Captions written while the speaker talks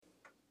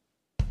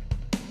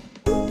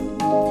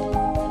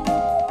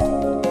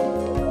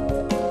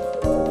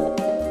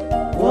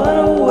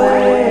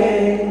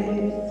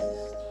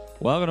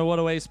Welcome to What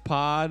a Waste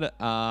Pod.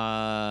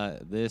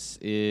 This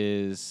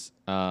is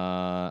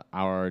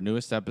our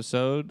newest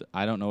episode.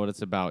 I don't know what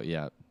it's about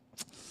yet.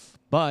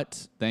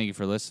 But thank you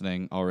for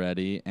listening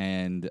already.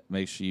 And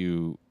make sure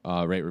you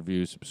rate,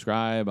 review,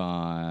 subscribe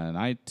on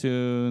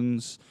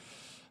iTunes.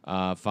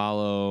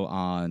 Follow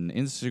on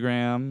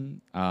Instagram.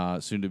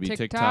 Soon to be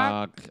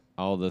TikTok.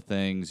 All the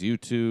things.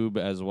 YouTube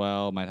as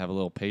well. Might have a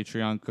little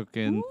Patreon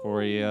cooking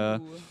for you.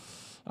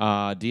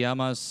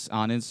 DM us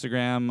on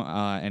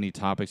Instagram any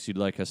topics you'd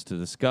like us to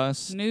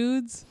discuss.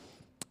 Nudes.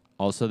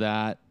 Also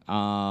that.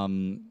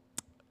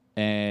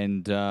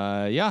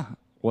 Yeah.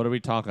 What are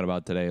we talking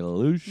about today,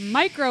 Lucia?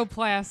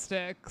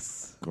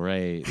 Microplastics.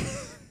 Great.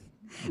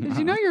 Did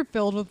you know you're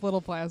filled with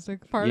little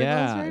plastic particles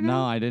right now?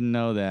 No, I didn't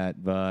know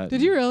that. But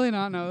did you really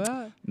not know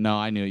that? No,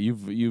 I knew it.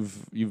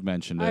 You've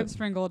mentioned it. I've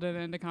sprinkled it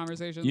into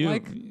conversations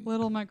like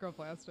little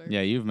microplastics.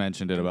 Yeah, you've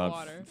mentioned it about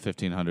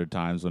 1,500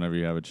 times whenever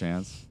you have a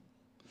chance.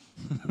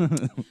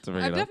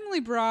 I've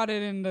definitely brought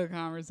it into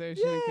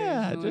conversation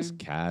occasionally. Just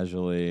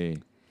casually.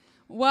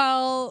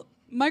 Well,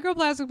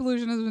 microplastic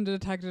pollution has been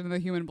detected in the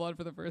human blood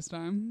for the first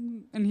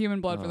time.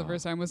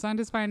 With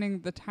scientists finding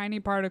the tiny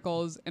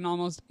particles in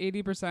almost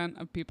 80%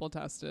 of people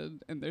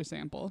tested in their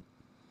sample.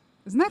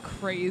 Isn't that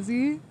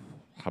crazy?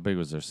 How big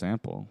was their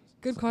sample?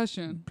 Good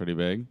question. Pretty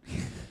big?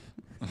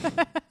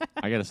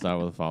 I got to start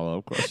with a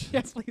follow-up question.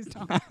 Yes, please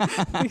don't.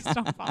 Please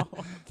don't follow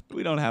up.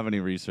 We don't have any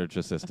research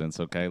assistants,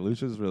 okay?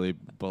 Lucia's really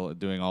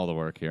doing all the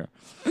work here.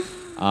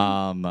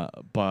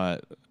 But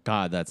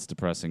God, that's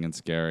depressing and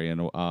scary.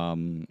 And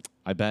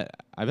I bet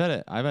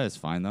it's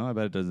fine though. I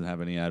bet it doesn't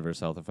have any adverse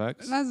health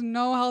effects. It has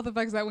no health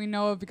effects that we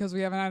know of because we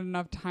haven't had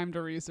enough time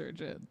to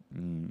research it.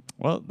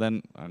 Well,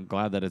 then I'm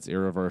glad that it's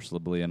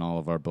irreversibly in all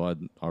of our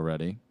blood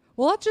already.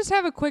 Well, let's just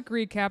have a quick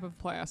recap of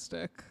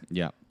plastic.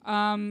 Yeah.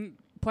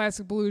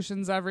 Plastic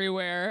pollution's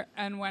everywhere,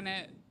 and when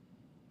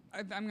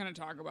I'm going to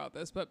talk about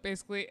this, but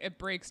basically it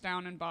breaks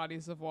down in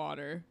bodies of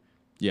water.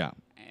 Yeah.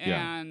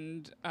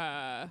 And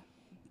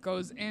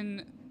goes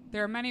in.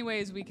 There are many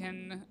ways we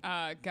can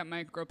get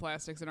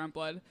microplastics in our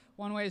blood.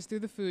 One way is through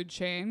the food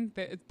chain.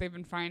 They've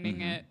been finding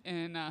it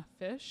in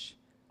fish,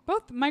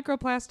 both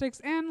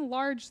microplastics and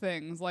large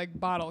things like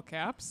bottle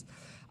caps,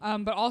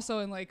 but also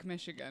in Lake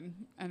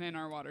Michigan and in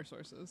our water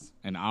sources.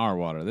 In our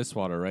water, this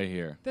water right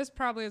here. This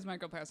probably has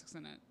microplastics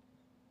in it.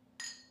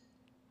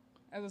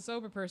 As a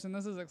sober person,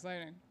 this is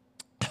exciting.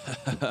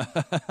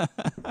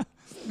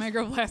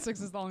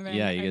 Microplastics is the only thing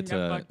I can get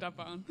fucked up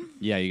on.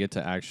 Yeah, you get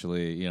to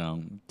actually,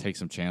 take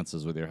some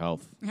chances with your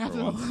health.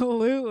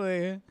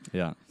 Absolutely.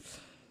 Yeah.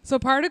 So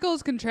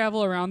particles can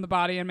travel around the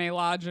body and may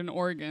lodge in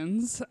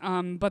organs,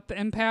 but the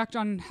impact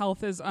on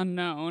health is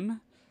unknown.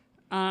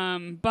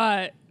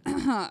 But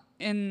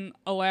in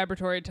a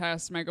laboratory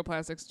test,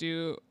 microplastics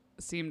do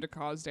seem to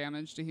cause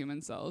damage to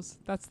human cells.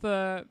 That's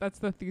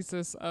the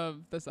thesis of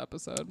this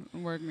episode.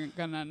 We're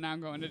gonna now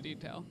go into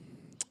detail.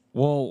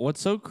 Well,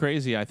 what's so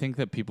crazy, I think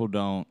that people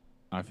don't,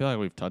 I feel like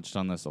we've touched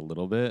on this a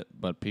little bit,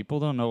 but people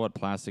don't know what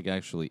plastic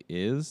actually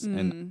is.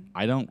 And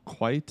I don't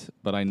quite,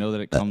 but I know that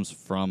it comes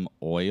from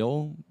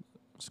oil.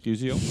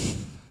 Excuse you.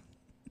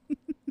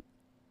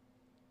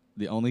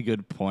 The only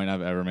good point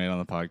I've ever made on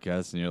the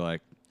podcast, and you're like,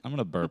 I'm going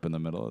to burp in the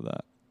middle of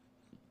that.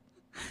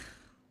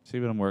 See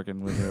what I'm working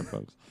with here,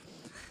 folks?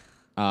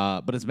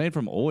 But it's made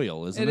from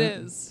oil, isn't it?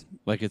 It is.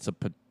 Like it's a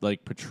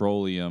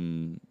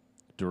petroleum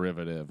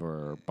derivative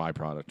or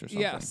byproduct or something.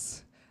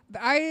 Yes.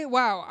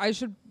 I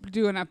should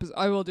do an episode.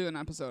 I will do an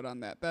episode on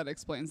that. That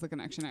explains the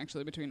connection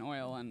actually between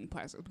oil and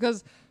plastic,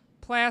 because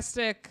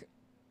plastic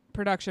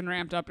production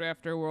ramped up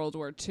after World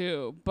War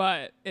II,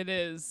 but it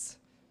is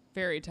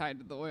very tied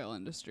to the oil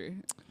industry.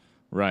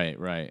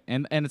 Right.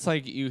 And it's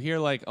like you hear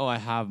like, oh, I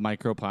have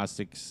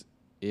microplastics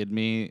in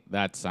me.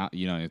 That's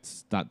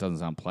doesn't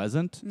sound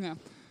pleasant. Yeah.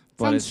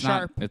 But Sounds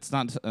sharp. It's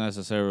not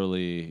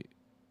necessarily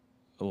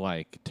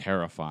like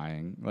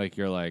terrifying. Like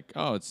you're like,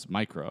 oh, it's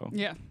micro.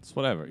 Yeah. It's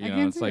whatever.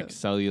 It's like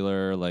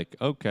cellular, like,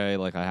 okay,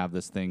 like I have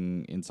this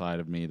thing inside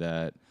of me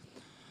that,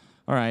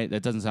 all right,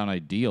 that doesn't sound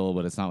ideal,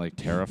 but it's not like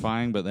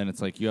terrifying. But then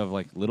it's like you have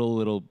like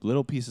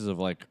little pieces of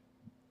like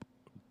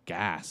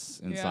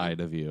gas inside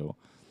of you.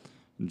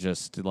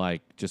 Just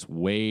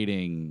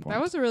waiting.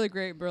 That was a really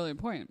great, brilliant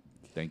point.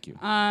 Thank you.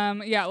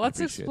 Let's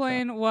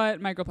explain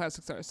what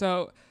microplastics are.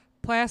 So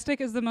plastic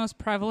is the most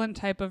prevalent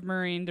type of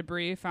marine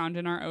debris found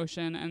in our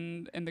ocean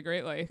and in the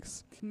Great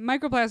Lakes.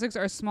 Microplastics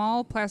are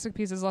small plastic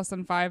pieces less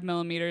than 5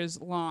 millimeters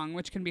long,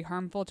 which can be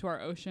harmful to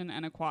our ocean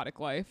and aquatic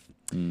life.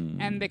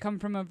 And they come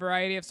from a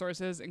variety of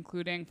sources,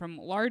 including from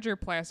larger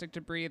plastic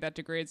debris that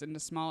degrades into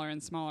smaller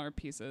and smaller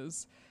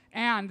pieces.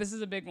 And this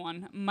is a big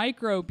one,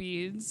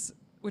 microbeads,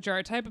 which are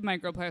a type of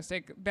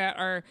microplastic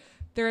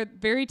they're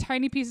very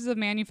tiny pieces of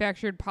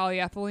manufactured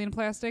polyethylene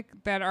plastic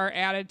that are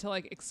added to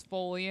like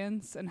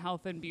exfoliants and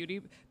health and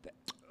beauty.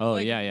 Oh,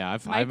 like, yeah.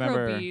 I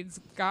remember microbeads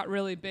got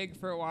really big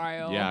for a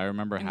while. Yeah, I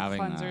remember having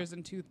cleansers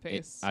and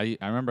toothpaste. I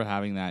remember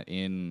having that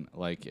in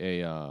like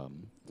a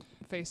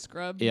face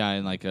scrub. Yeah,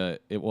 in like I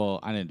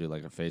didn't do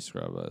like a face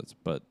scrub,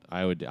 but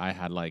I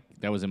had like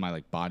that was in my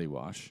like body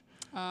wash.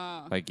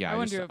 Like, yeah, I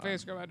wouldn't do a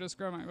face scrub. I'd just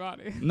scrub my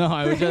body. No,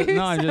 I would just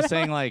no. I'm just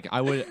saying, like,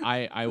 I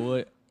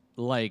would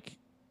like,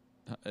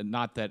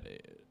 not that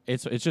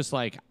it's just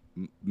like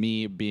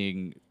me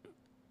being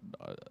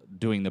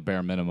doing the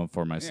bare minimum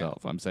for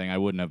myself. I'm saying I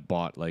wouldn't have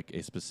bought like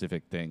a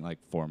specific thing like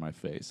for my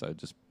face. I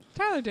just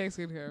Tyler takes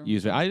good care.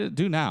 Use it. I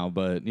do now,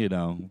 but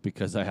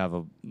because I have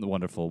a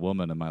wonderful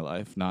woman in my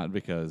life, not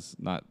because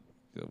not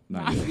you.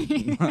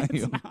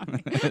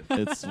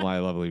 It's my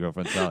lovely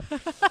girlfriend Sally.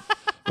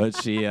 But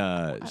she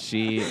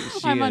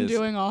I'm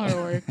undoing all her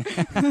work.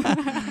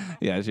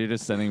 Yeah, she's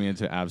just sending me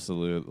into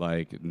absolute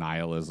like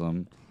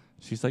nihilism.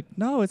 She's like,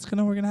 no,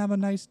 we're gonna have a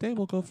nice day.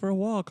 We'll go for a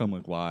walk. I'm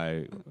like,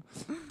 why?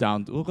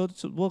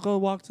 We'll go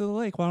walk to the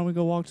lake. Why don't we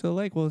go walk to the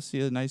lake? We'll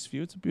see a nice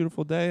view. It's a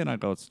beautiful day. And I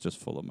go, it's just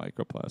full of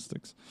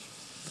microplastics,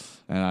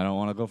 and I don't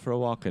want to go for a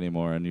walk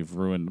anymore. And you've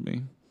ruined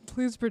me.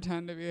 Please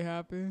pretend to be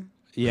happy.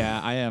 Yeah,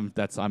 I am.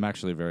 I'm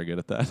actually very good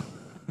at that.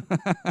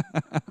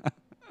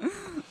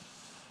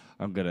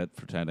 I'm good at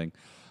pretending.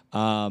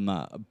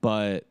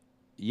 But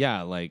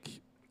yeah, like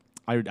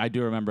I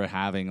do remember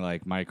having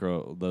like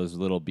those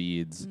little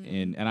beads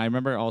in, and I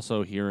remember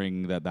also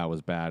hearing that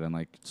was bad and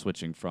like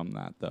switching from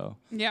that though.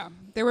 Yeah,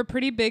 there were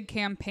pretty big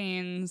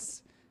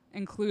campaigns,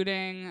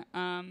 including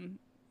an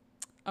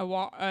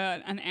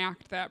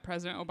act that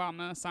President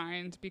Obama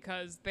signed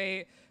because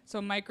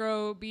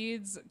micro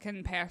beads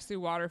can pass through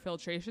water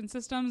filtration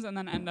systems and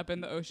then end up in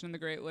the ocean and the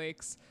Great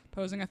Lakes,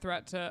 posing a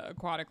threat to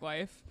aquatic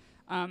life.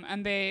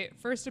 And they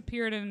first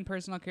appeared in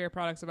personal care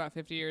products about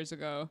 50 years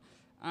ago.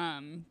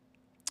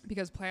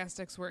 Because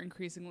plastics were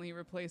increasingly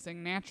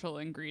replacing natural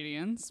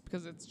ingredients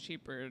because it's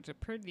cheaper to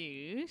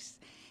produce.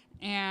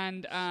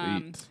 And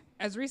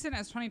as recent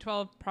as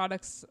 2012,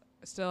 products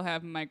still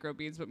have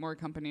microbeads, but more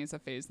companies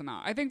have phased them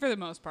out. I think for the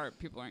most part,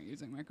 people aren't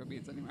using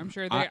microbeads anymore.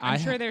 I'm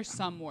sure they're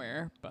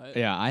somewhere, but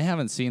yeah, I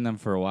haven't seen them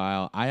for a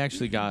while. I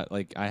actually got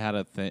like I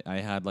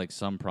had like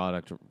some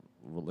product,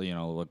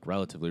 like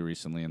relatively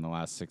recently in the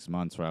last 6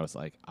 months where I was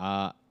like,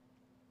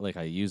 like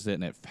I used it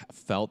and it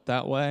felt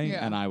that way,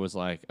 and I was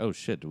like, "Oh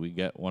shit, do we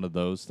get one of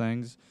those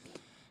things?"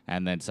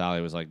 And then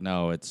Sally was like,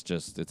 "No, it's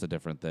a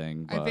different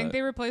thing." I think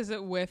they replace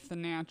it with the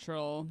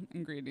natural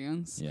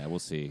ingredients. Yeah, we'll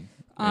see.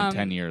 In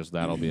 10 years,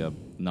 that'll be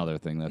another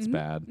thing that's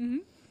bad. Mm-hmm.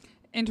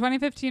 In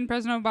 2015,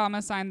 President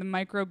Obama signed the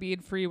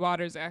Microbead Free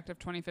Waters Act of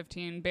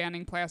 2015,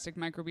 banning plastic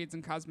microbeads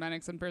in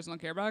cosmetics and personal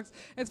care products.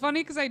 It's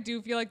funny because I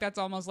do feel like that's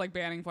almost like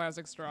banning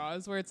plastic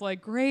straws, where it's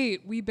like,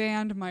 great, we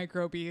banned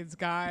microbeads,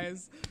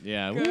 guys.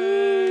 Yeah,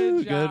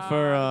 good job. Good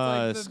for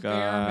us, like the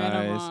bare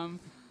minimum.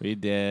 We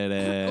did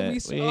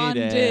it. We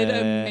undid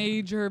a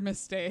major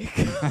mistake.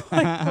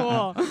 Like,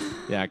 cool.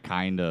 Yeah,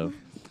 kind of.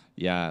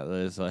 Yeah,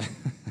 there's like,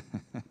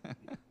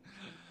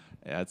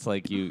 yeah, it's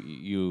like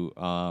you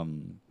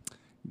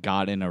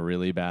got in a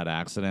really bad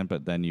accident,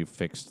 but then you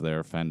fixed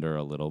their fender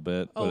a little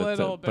bit.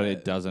 But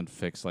it doesn't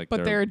fix like.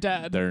 But they're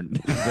dead. They're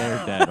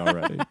dead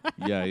already.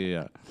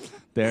 Yeah.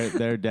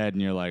 They're dead,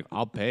 and you're like,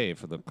 I'll pay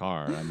for the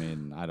car. I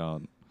mean, I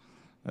don't.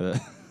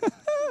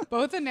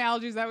 Both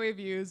analogies that we've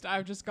used,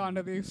 I've just gone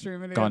to the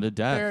extremity. Gone to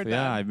death.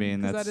 Yeah, I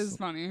mean that is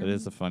funny. It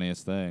is the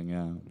funniest thing.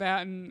 Yeah.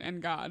 That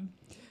and God.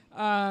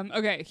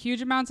 Okay,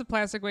 huge amounts of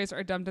plastic waste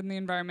are dumped in the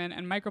environment,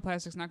 and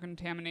microplastics not going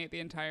to contaminate the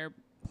entire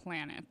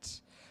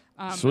planet.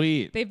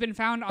 Sweet. They've been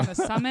found on the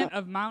summit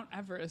of Mount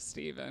Everest,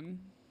 even.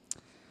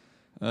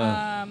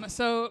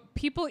 So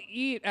people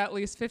eat at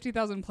least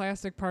 50,000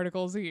 plastic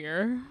particles a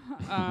year.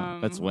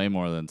 That's way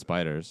more than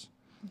spiders.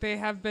 They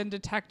have been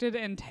detected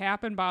in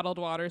tap and bottled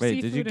water, Wait,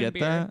 seafood, did you get and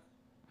beer. that?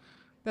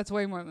 That's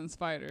way more than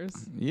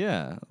spiders.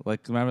 Yeah.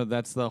 Like, remember,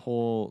 that's the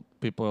whole...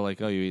 People are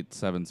like, oh, you eat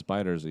 7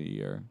 spiders a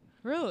year.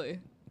 Really?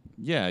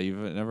 Yeah, you've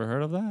never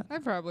heard of that?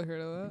 I've probably heard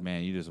of that.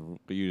 Man, you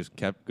just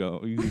kept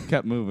going. You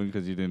kept moving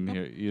because you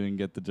didn't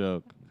get the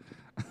joke.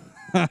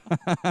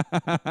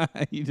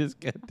 You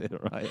just get it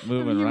right,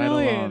 moving right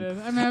along.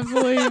 I'm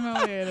absolutely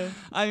humiliated.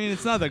 I mean,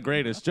 it's not the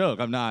greatest joke.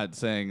 I'm not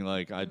saying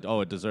like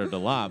it deserved a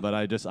lot, but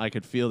I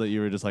could feel that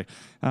you were just like,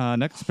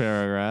 next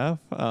paragraph.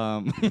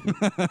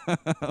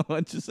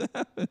 What just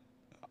happened?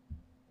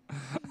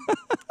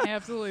 I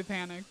absolutely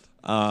panicked.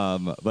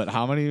 But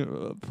how many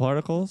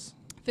particles?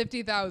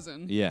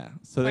 50,000. Yeah.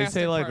 So they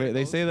say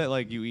particles. that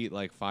like you eat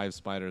like 5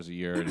 spiders a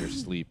year in your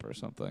sleep or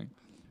something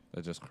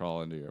that just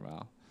crawl into your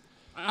mouth.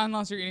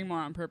 Unless you're eating more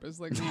on purpose,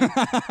 like me.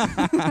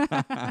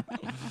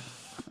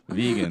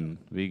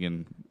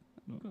 Vegan.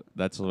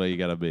 That's the way you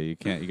gotta be.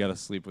 You gotta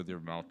sleep with your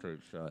mouth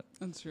shut.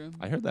 That's true.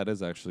 I heard that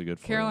is actually good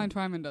for Caroline you.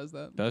 Twyman does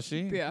that. Does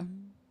she? Yeah.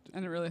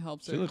 And it really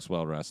helps her. She looks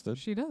well rested.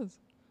 She does.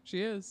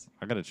 She is.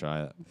 I gotta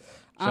try it.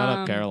 Shout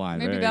out Caroline.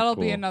 Maybe Very that'll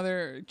cool. be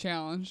another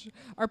challenge.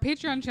 Our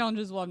Patreon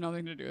challenges will have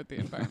nothing to do with the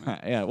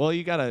environment. Yeah. Well,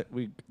 we gotta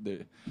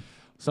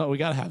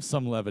have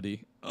some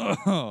levity.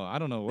 Oh, I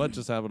don't know what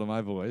just happened to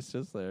my voice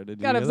just there. Did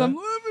you Gotta hear have that?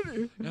 some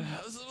levity. Gotta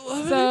have some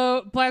levity.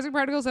 So, plastic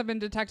particles have been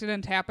detected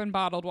in tap and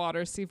bottled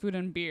water, seafood,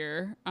 and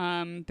beer.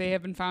 They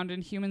have been found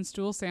in human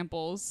stool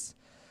samples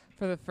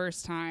for the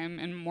first time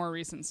in more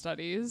recent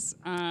studies.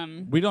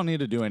 We don't need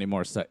to do any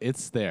more stuff.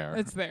 It's there.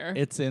 It's there.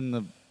 It's in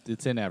the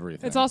It's in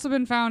everything. It's also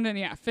been found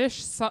in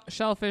fish,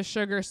 shellfish,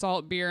 sugar,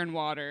 salt, beer, and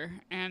water,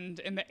 and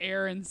in the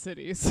air in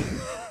cities.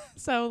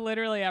 So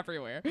literally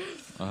everywhere.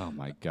 Oh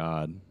my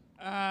God.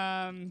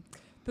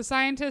 The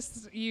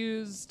scientists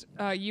used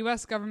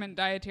U.S. government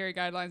dietary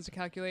guidelines to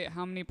calculate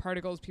how many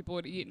particles people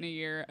would eat in a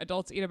year.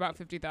 Adults eat about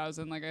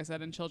 50,000, like I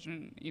said, and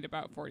children eat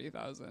about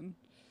 40,000.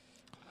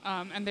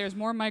 And there's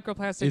more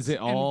microplastics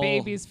in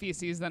babies'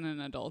 feces than in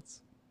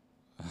adults.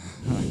 Oh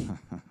my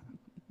God.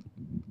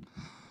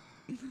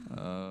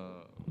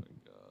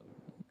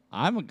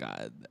 I'm a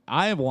guy.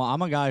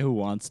 I'm a guy who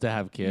wants to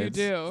have kids.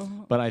 You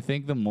do. But I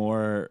think the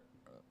more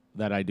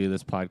that I do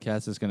this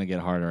podcast, it's going to get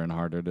harder and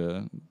harder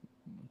to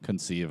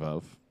conceive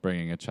of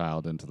bringing a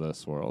child into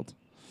this world.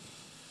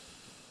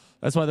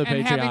 That's why the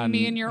and Patreon... having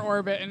me in your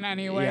orbit in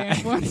any way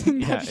influencing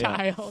that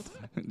child.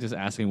 Just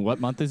asking, what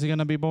month is he going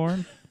to be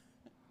born?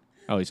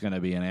 Oh, he's going to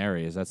be in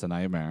Aries. That's a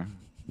nightmare.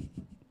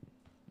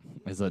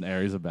 Is an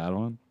Aries a bad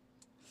one?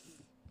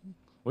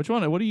 Which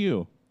one? What are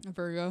you? A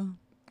Virgo.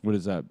 What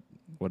is that?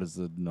 What is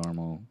the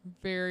normal?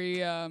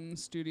 Very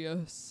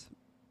studious.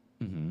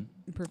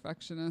 Mm-hmm.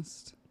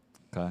 Perfectionist.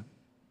 Okay.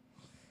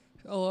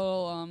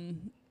 A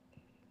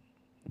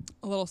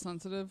little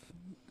sensitive,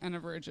 and a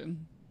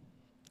virgin.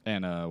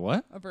 And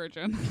what? A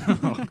virgin.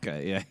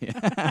 Okay,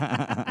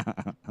 yeah.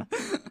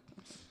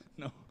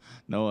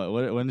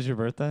 No. When is your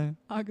birthday?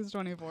 August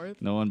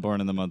 24th. No one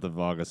born in the month of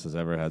August has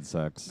ever had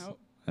sex. Nope.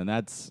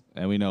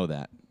 And we know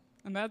that.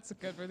 And that's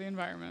good for the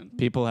environment.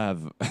 People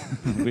have,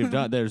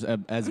 there's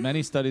as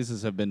many studies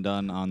as have been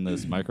done on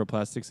this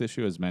microplastics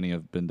issue as many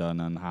have been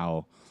done on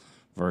how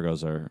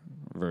Virgos are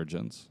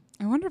virgins.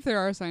 I wonder if there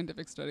are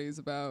scientific studies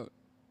about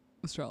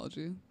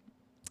astrology.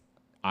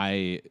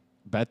 I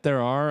bet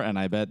there are, and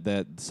I bet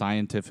that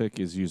scientific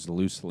is used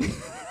loosely.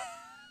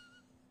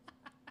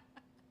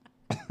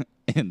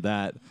 In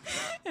that,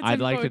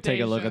 I'd like to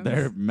take a look at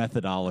their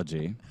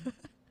methodology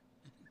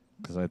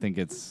because I think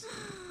it's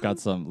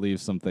got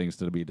leaves some things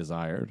to be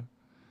desired.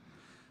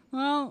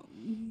 Well,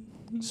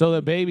 so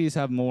the babies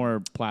have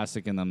more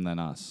plastic in them than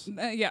us.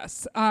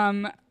 Yes.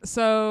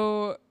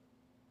 So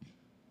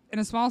in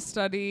a small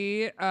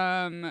study,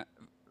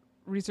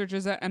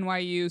 researchers at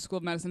NYU School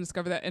of Medicine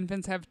discovered that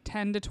infants have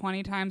 10 to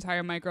 20 times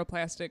higher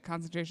microplastic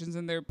concentrations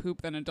in their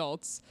poop than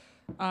adults.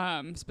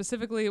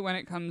 Specifically when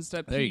it comes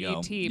to PET,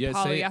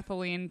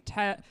 polyethylene,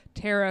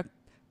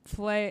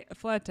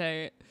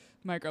 terephthalate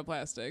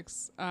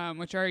microplastics,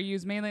 which are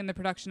used mainly in the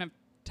production of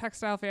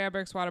textile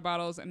fabrics, water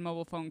bottles, and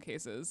mobile phone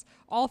cases.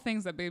 All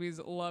things that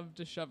babies love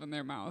to shove in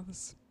their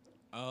mouths.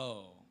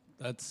 Oh,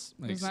 does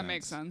that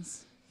make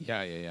sense?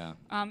 Yeah.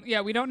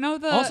 Yeah, we don't know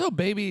the... Also,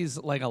 babies,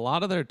 like a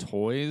lot of their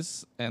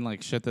toys and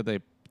like shit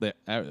that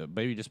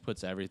baby just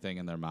puts everything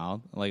in their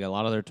mouth. Like a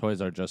lot of their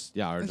toys are just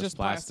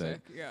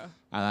plastic. Yeah.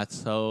 And that's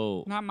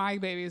so... Not my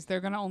babies.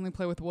 They're going to only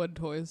play with wood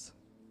toys.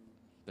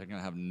 They're going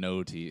to have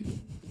no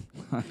teeth.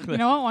 You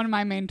know what one of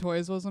my main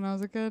toys was when I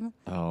was a kid?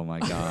 Oh, my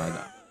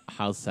God.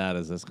 How sad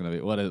is this going to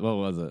be? What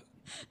was it?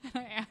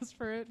 I asked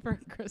for it for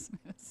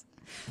Christmas.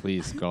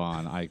 Please, go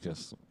on.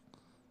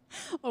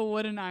 A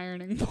wooden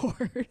ironing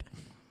board.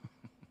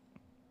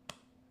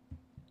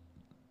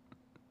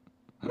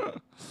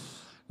 And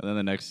then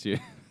the next year...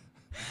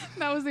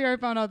 That was the year I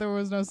found out there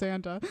was no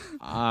Santa.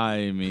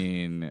 I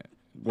mean,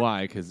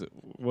 why? Because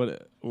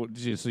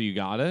so you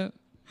got it?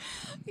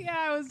 Yeah,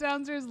 I was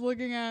downstairs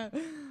looking at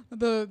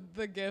the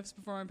gifts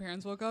before my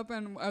parents woke up,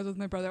 and I was with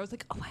my brother. I was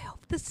like, "Oh, I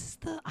hope this is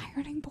the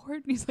ironing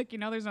board." And he's like,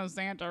 "There's no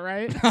Santa,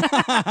 right?"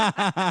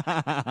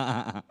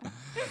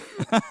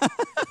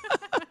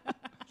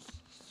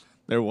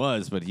 There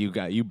was, but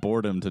you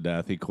bored him to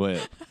death. He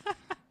quit.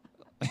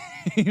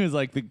 He was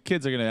like, the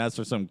kids are going to ask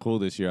for something cool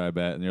this year, I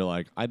bet. And you're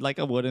like, I'd like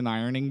a wooden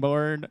ironing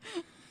board.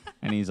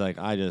 And he's like,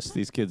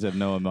 these kids have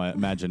no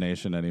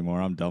imagination anymore.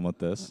 I'm done with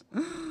this.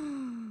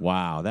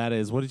 Wow, that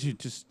is,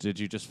 did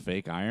you just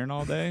fake iron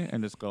all day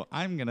and just go,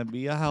 I'm going to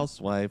be a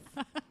housewife?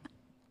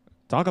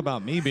 Talk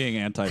about me being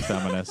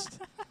anti-feminist.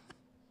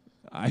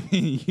 I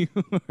mean,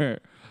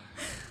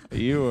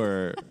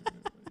 your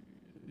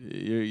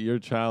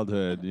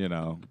childhood,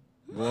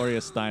 Gloria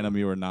Steinem,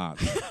 you were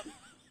not.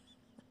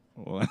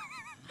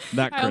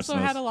 That I Christmas.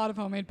 also had a lot of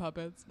homemade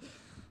puppets.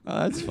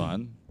 Oh, that's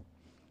fun.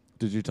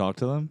 Did you talk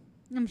to them?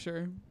 I'm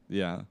sure.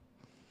 Yeah.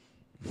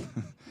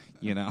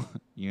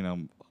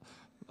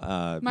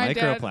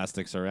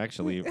 Microplastics are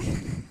actually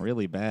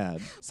really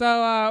bad.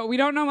 So we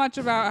don't know much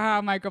about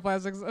how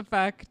microplastics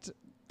affect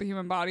the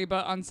human body,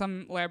 but on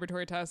some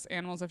laboratory tests,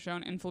 animals have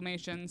shown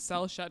inflammation,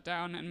 cell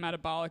shutdown, and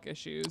metabolic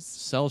issues.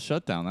 Cell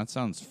shutdown, that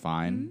sounds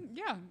fine.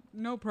 Yeah,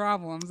 no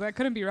problems. That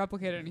couldn't be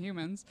replicated in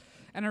humans.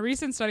 And a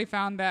recent study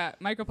found that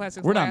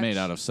microplastics We're not made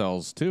out of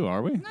cells, too,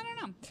 are we?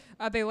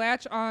 No. They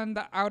latch on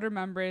the outer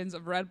membranes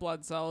of red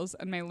blood cells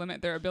and may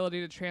limit their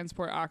ability to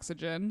transport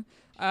oxygen.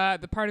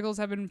 The particles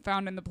have been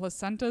found in the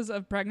placentas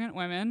of pregnant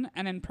women,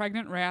 and in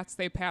pregnant rats,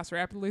 they pass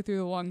rapidly through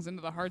the lungs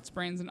into the hearts,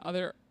 brains, and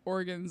other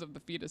organs of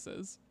the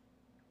fetuses.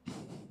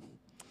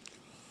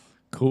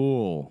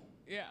 Cool.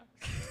 Yeah.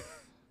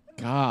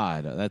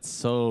 God, that's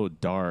so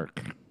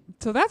dark.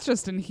 So that's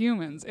just in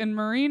humans. In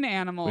marine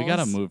animals, We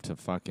gotta move to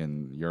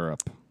fucking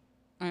Europe.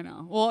 I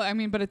know. Well, I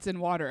mean, but it's in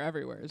water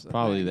everywhere. Is the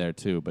Probably thing. there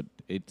too, but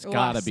it's Less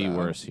gotta be so.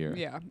 worse here.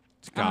 Yeah.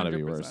 It's gotta 100%.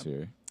 be worse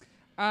here.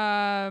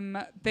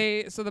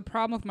 So the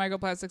problem with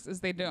microplastics is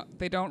they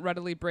don't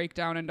readily break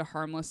down into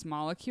harmless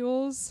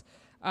molecules.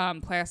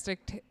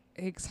 Plastic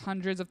takes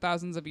hundreds of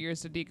thousands of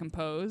years to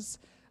decompose.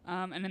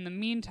 And in the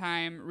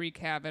meantime, wreak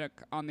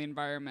havoc on the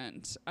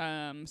environment.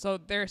 So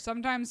they're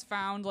sometimes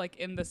found like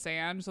in the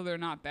sand, so they're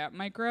not that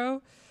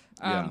micro.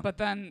 But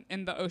then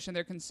in the ocean,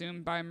 they're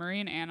consumed by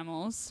marine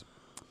animals.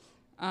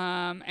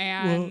 And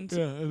I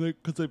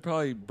think because they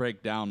probably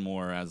break down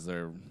more as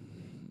they're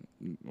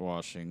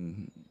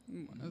washing.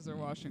 As they're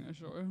washing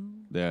ashore.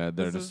 Yeah,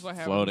 they're just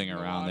floating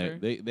around.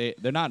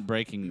 They're not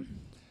breaking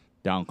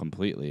down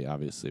completely,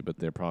 obviously, but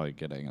they're probably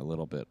getting a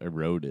little bit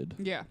eroded.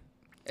 Yeah,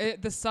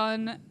 the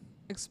sun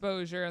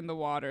exposure in the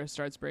water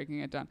starts breaking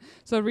it down.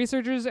 So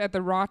researchers at the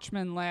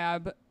Rochman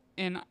lab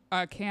in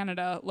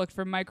Canada looked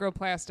for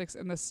microplastics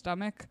in the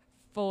stomach,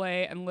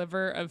 fillet, and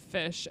liver of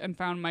fish and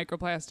found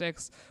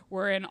microplastics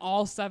were in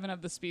all 7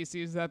 of the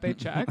species that they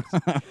checked.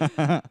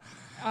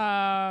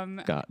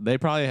 God, they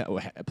probably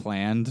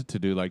planned to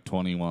do like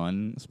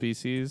 21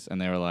 species,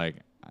 and they were like,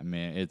 I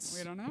mean,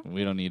 we don't know.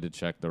 We don't need to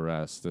check the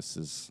rest.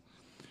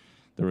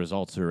 The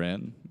results are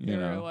in. They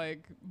were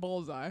like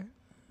bullseye.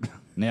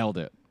 Nailed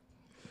it.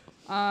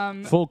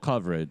 Full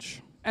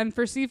coverage. And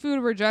for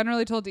seafood, we're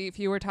generally told to eat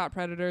fewer top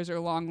predators or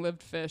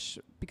long-lived fish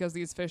because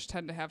these fish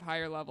tend to have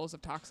higher levels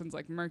of toxins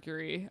like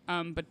mercury.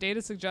 But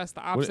data suggests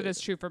the opposite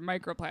is true for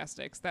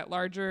microplastics, that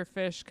larger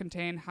fish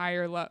contain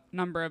higher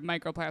number of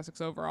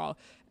microplastics overall.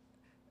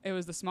 It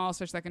was the smallest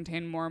fish that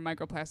contained more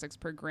microplastics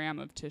per gram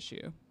of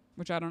tissue,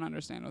 which I don't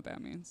understand what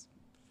that means.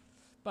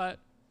 But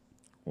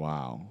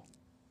wow.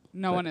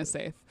 No one is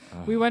safe.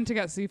 We went to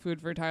get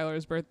seafood for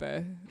Tyler's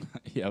birthday.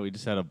 Yeah, we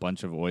just had a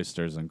bunch of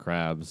oysters and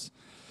crabs.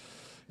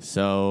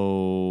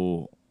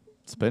 So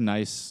it's been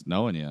nice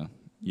knowing you.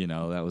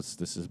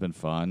 This has been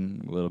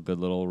fun. Good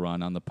little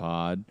run on the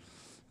pod.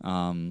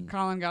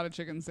 Colin got a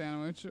chicken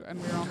sandwich, and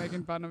we were all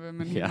making fun of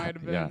him, and he might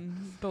have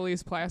been the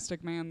least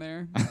plastic man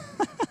there.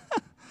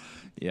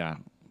 Yeah.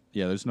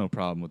 There's no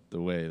problem with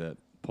the way that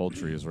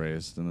poultry is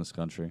raised in this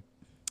country.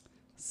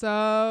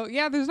 So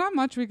there's not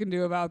much we can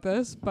do about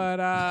this, but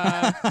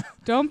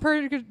don't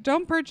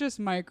purchase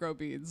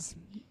microbeads.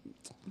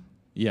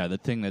 Yeah, the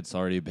thing that's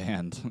already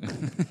banned.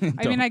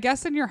 I mean, I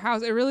guess in your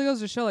house, it really goes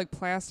to show like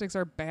plastics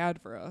are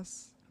bad for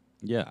us.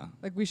 Yeah.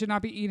 Like we should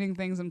not be eating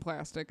things in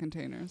plastic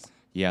containers.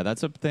 Yeah,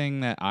 that's a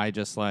thing that I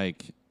just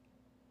like.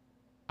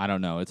 I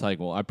don't know. It's like,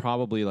 well, I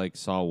probably like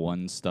saw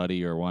one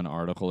study or one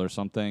article or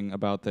something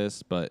about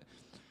this, but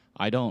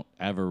I don't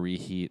ever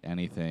reheat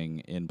anything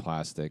in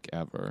plastic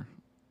ever.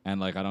 And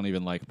like, I don't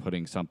even like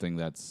putting something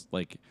that's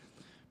like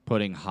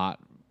putting hot.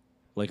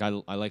 Like I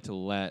like to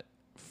let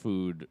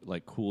food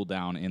like cool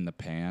down in the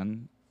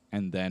pan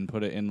and then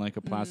put it in like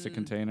a plastic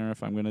container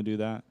if I'm gonna do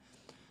that.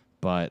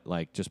 But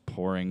like just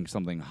pouring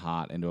something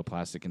hot into a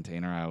plastic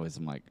container, I always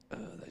am like, I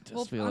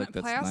just feel like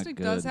that's not good. Plastic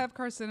does have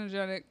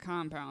carcinogenic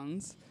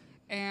compounds,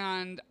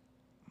 and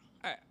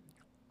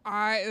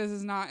I this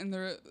is not in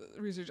the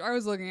research I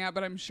was looking at,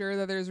 but I'm sure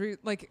that there's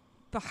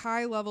the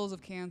high levels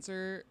of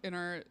cancer in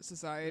our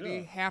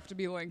society have to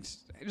be linked.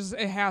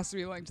 It has to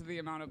be linked to the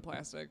amount of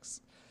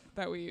plastics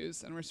that we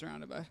use and we're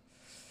surrounded by.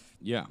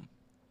 Yeah,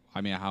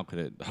 I mean, how could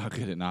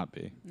it not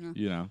be? Yeah.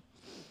 You know.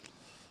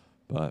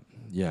 But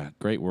yeah,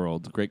 great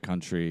world, great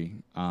country.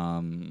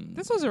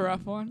 This was a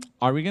rough one.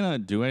 Are we gonna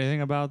do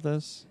anything about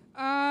this?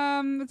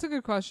 That's a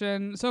good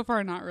question. So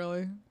far, not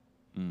really.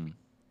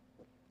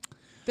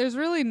 There's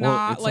really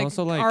not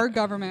our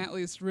government at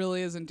least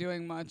really isn't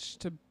doing much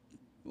to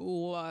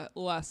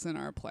lessen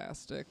our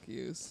plastic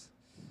use.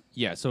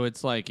 Yeah, so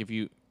it's like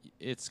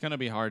it's gonna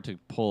be hard to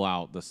pull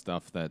out the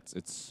stuff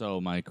it's so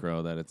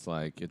micro that it's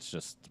like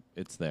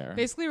it's there.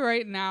 Basically,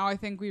 right now, I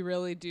think we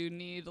really do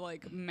need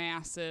like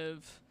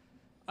massive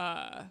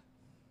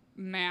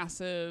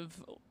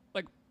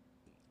like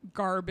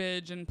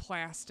garbage and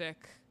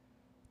plastic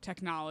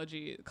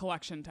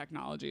collection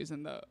technologies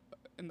in the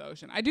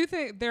ocean. I do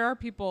think there are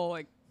people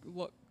like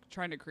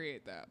trying to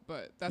create that,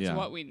 but that's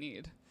what we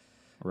need.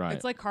 Right.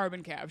 It's like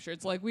carbon capture.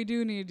 It's like we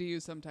do need to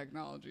use some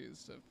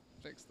technologies to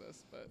fix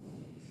this, but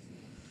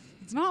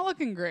it's not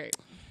looking great.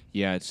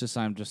 Yeah, it's just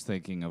I'm just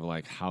thinking of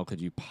like how could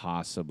you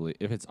possibly,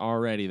 if it's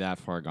already that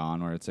far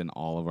gone where it's in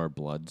all of our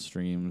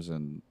bloodstreams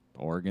and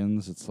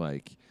organs, it's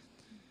like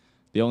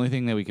the only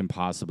thing that we can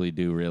possibly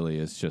do really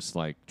is just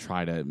like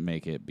try to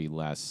make it be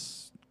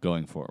less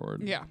going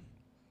forward. Yeah.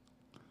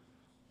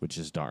 Which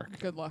is dark.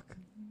 Good luck.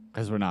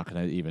 Because we're not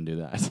going to even do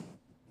that.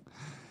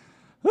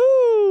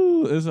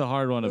 Woo! This is a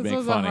hard one to make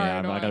funny.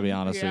 I got to be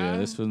honest with you.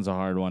 This one's a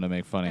hard one to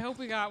make funny. I hope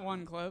we got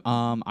one clip.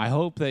 I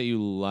hope that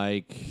you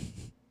like,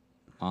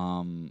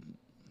 I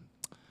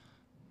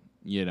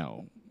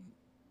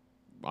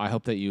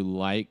hope that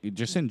you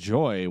just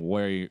enjoy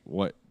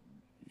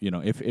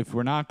if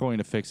we're not going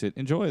to fix it,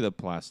 enjoy the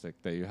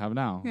plastic that you have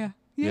now. Yeah.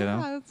 Yeah, you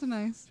know? that's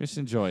nice. Just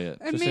enjoy it.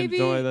 And just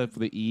enjoy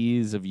the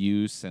ease of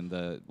use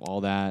and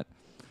all that.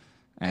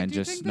 And I do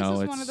just think know this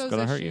is it's one of those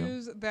gonna hurt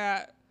issues you.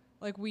 that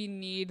like we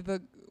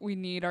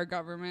need our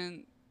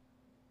government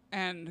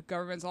and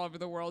governments all over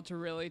the world to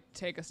really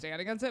take a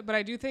stand against it. But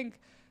I do think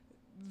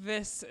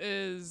it's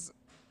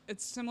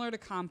similar to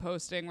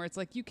composting, where it's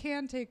like you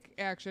can take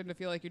action to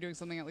feel like you're doing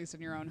something at least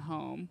in your own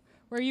home,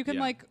 where you can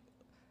like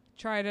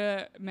try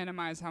to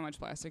minimize how much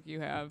plastic you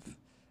have,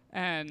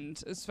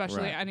 and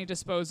especially any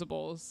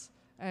disposables.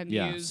 And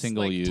use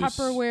single use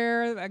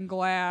Tupperware and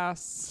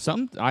glass.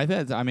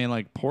 I mean,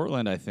 like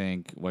Portland, I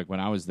think, like when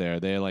I was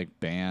there, they like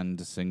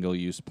banned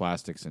single-use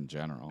plastics in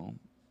general,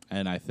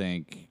 and I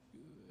think,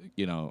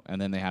 and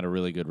then they had a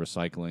really good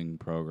recycling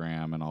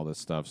program and all this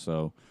stuff.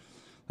 So,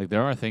 like,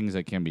 there are things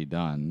that can be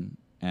done,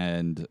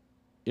 and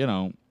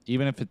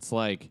even if it's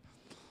like,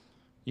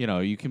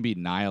 you can be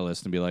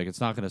nihilist and be like,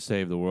 it's not going to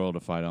save the world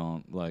if I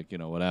don't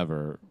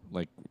whatever,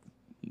 like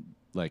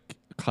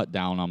cut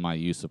down on my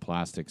use of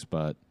plastics,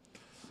 but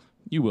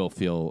you will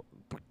feel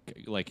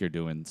like you're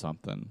doing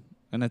something.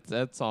 And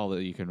that's all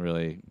that you can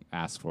really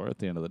ask for at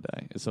the end of the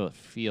day, is to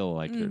feel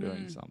like you're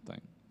doing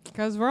something.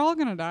 Because we're all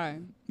going to die.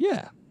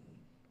 Yeah.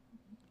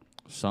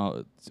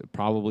 So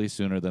probably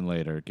sooner than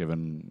later,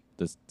 given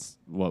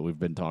what we've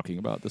been talking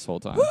about this whole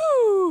time.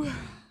 Woo!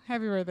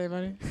 Happy birthday,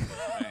 buddy.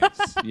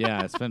 Thanks.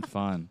 Yeah, it's been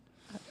fun.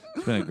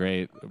 It's been a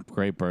great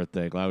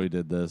birthday. Glad we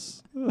did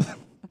this.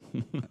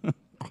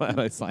 Glad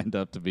I signed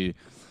up to be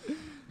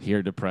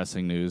here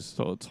depressing news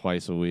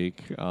twice a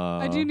week.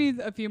 I do need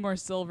a few more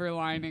silver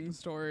lining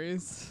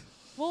stories.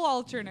 We'll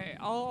alternate.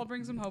 I'll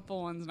bring some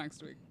hopeful ones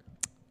next week.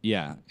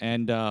 Yeah,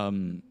 and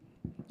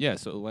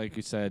so like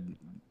you said,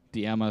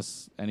 DM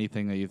us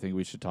anything that you think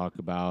we should talk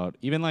about.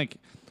 Even like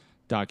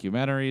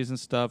documentaries and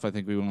stuff. I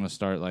think we want to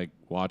start like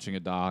watching a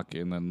doc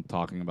and then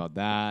talking about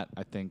that.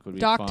 I think would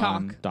be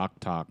fun. Doc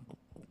talk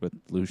with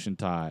Lucia and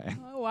Tyler.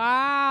 Oh,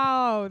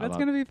 wow, that's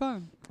gonna be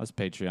fun. That's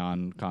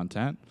Patreon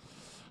content.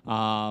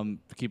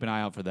 Keep an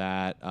eye out for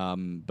that.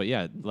 But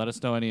yeah, let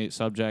us know any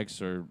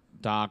subjects or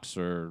docs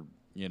or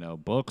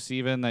books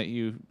even that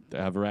you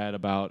have read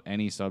about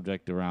any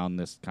subject around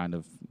this kind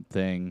of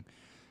thing.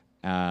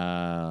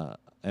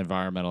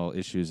 Environmental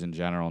issues in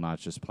general, not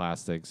just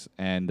plastics.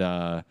 And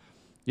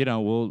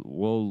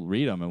we'll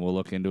read them and we'll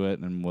look into it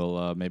and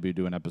we'll maybe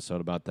do an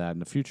episode about that in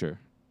the future.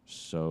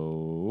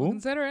 So we'll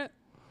consider it.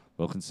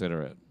 We'll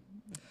consider it.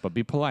 But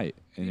be polite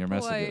in your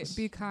messages.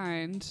 Be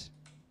kind.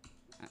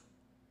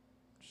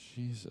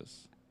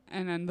 Jesus.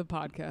 And end the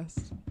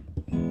podcast.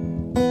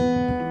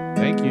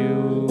 Thank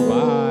you.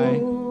 Bye.